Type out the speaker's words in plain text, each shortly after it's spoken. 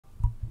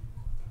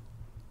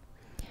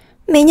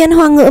Mỹ nhân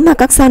Hoa ngữ mà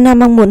các sao nam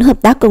mong muốn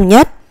hợp tác cùng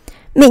nhất.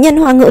 Mỹ nhân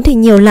Hoa ngữ thì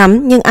nhiều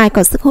lắm, nhưng ai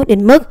có sức hút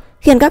đến mức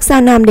khiến các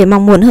sao nam để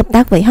mong muốn hợp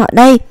tác với họ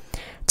đây?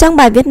 Trong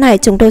bài viết này,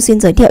 chúng tôi xin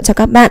giới thiệu cho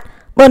các bạn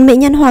 4 mỹ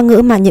nhân Hoa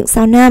ngữ mà những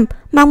sao nam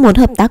mong muốn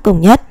hợp tác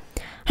cùng nhất.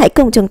 Hãy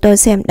cùng chúng tôi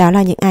xem đó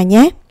là những ai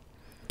nhé.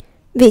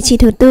 Vị trí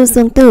thứ tư,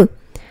 Dương Tử.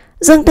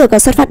 Dương Tử có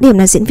xuất phát điểm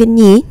là diễn viên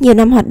nhí, nhiều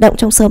năm hoạt động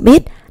trong showbiz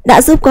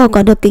đã giúp cô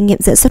có được kinh nghiệm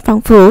diễn xuất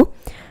phong phú.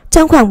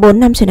 Trong khoảng 4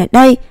 năm trở lại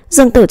đây,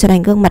 Dương Tử trở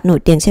thành gương mặt nổi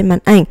tiếng trên màn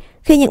ảnh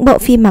khi những bộ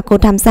phim mà cô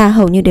tham gia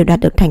hầu như đều đạt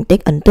được thành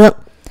tích ấn tượng.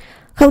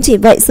 Không chỉ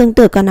vậy, Dương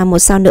Tử còn là một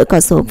sao nữ có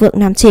số vượng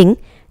nam chính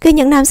khi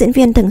những nam diễn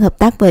viên từng hợp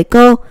tác với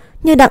cô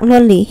như Đặng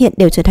Luân, Lý hiện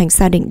đều trở thành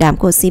sao đình đám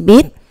của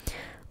showbiz.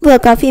 Vừa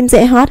có phim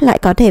dễ hot lại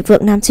có thể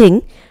vượng nam chính,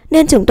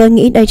 nên chúng tôi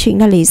nghĩ đây chính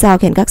là lý do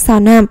khiến các sao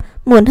nam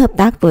muốn hợp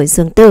tác với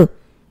Dương Tử.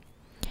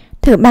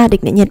 Thứ ba,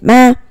 Địch, Nhiệt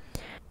 3.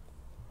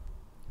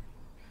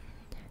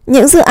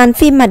 Những dự án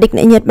phim mà Địch,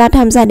 Nhiệt 3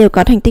 tham gia đều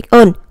có thành tích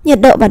ổn,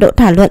 nhiệt độ và độ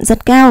thảo luận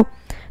rất cao.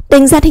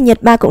 Tính ra thì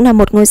Nhiệt 3 cũng là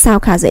một ngôi sao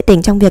khá dễ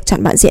tính trong việc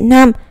chọn bạn diễn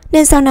nam,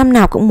 nên sao nam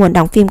nào cũng muốn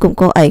đóng phim cùng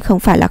cô ấy không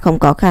phải là không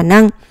có khả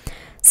năng.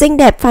 Xinh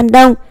đẹp, fan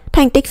đông,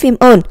 thành tích phim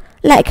ổn,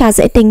 lại khá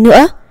dễ tính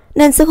nữa,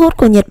 nên sức hút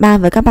của Nhiệt 3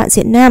 với các bạn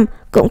diễn nam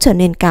cũng trở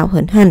nên cao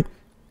hơn hẳn.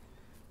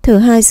 Thứ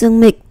hai, Dương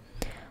Mịch.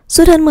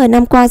 Suốt hơn 10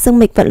 năm qua, Dương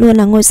Mịch vẫn luôn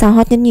là ngôi sao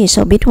hot nhất nhì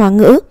showbiz Hoa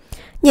ngữ.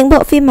 Những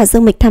bộ phim mà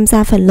Dương Mịch tham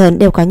gia phần lớn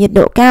đều có nhiệt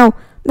độ cao,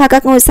 và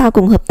các ngôi sao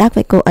cùng hợp tác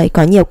với cô ấy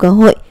có nhiều cơ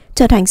hội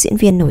trở thành diễn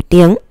viên nổi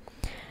tiếng.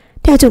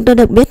 Theo chúng tôi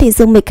được biết thì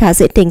Dương Mịch khá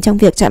dễ tính trong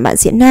việc chọn bạn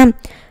diễn nam,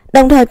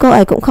 đồng thời cô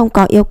ấy cũng không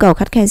có yêu cầu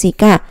khắt khe gì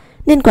cả,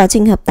 nên quá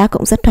trình hợp tác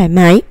cũng rất thoải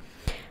mái.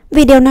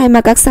 Vì điều này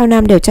mà các sao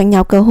nam đều tranh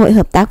nhau cơ hội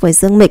hợp tác với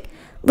Dương Mịch,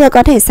 vừa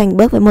có thể sánh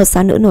bước với một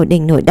sao nữ nổi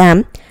đình nổi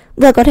đám,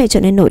 vừa có thể trở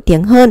nên nổi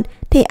tiếng hơn,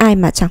 thì ai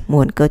mà chẳng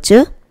muốn cơ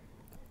chứ.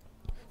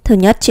 Thứ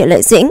nhất, Triệu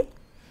Lệ Dĩnh.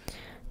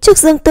 Trước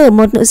Dương Tử,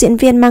 một nữ diễn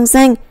viên mang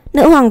danh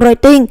nữ hoàng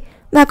rating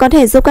và có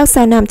thể giúp các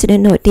sao nam trở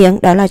nên nổi tiếng,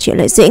 đó là Triệu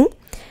Lệ Dĩnh.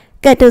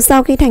 Kể từ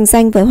sau khi thành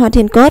danh với Hoa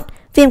Thiên Cốt,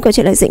 phim của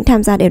Triệu Lệ Dĩnh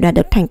tham gia đều đạt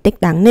được thành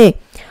tích đáng nể.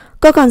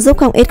 Cô còn giúp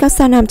không ít các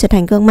sao nam trở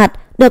thành gương mặt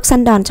được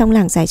săn đón trong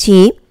làng giải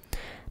trí.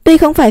 Tuy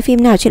không phải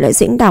phim nào Triệu Lệ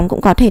Dĩnh đóng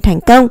cũng có thể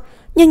thành công,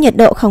 nhưng nhiệt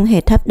độ không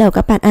hề thấp đâu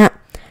các bạn ạ.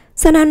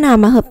 Sao nam nào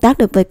mà hợp tác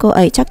được với cô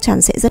ấy chắc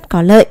chắn sẽ rất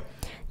có lợi.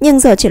 Nhưng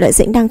giờ Triệu Lệ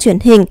Dĩnh đang truyền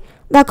hình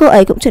và cô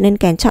ấy cũng trở nên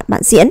kén chọn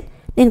bạn diễn,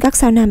 nên các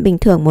sao nam bình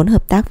thường muốn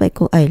hợp tác với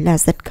cô ấy là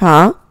rất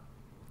khó.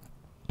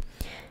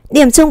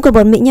 Điểm chung của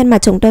 4 mỹ nhân mà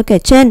chúng tôi kể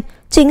trên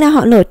chính là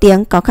họ nổi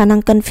tiếng, có khả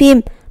năng cân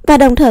phim và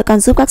đồng thời còn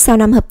giúp các sao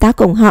nam hợp tác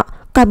cùng họ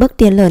qua bước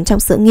tiến lớn trong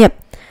sự nghiệp.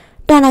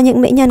 Toàn là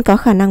những mỹ nhân có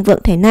khả năng vượng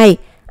thế này,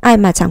 ai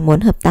mà chẳng muốn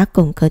hợp tác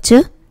cùng cơ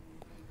chứ.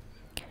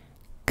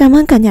 Cảm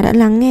ơn cả nhà đã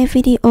lắng nghe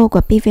video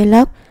của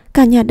PVlog.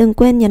 Cả nhà đừng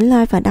quên nhấn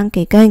like và đăng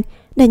ký kênh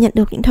để nhận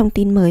được những thông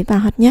tin mới và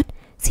hot nhất.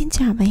 Xin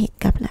chào và hẹn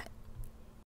gặp lại.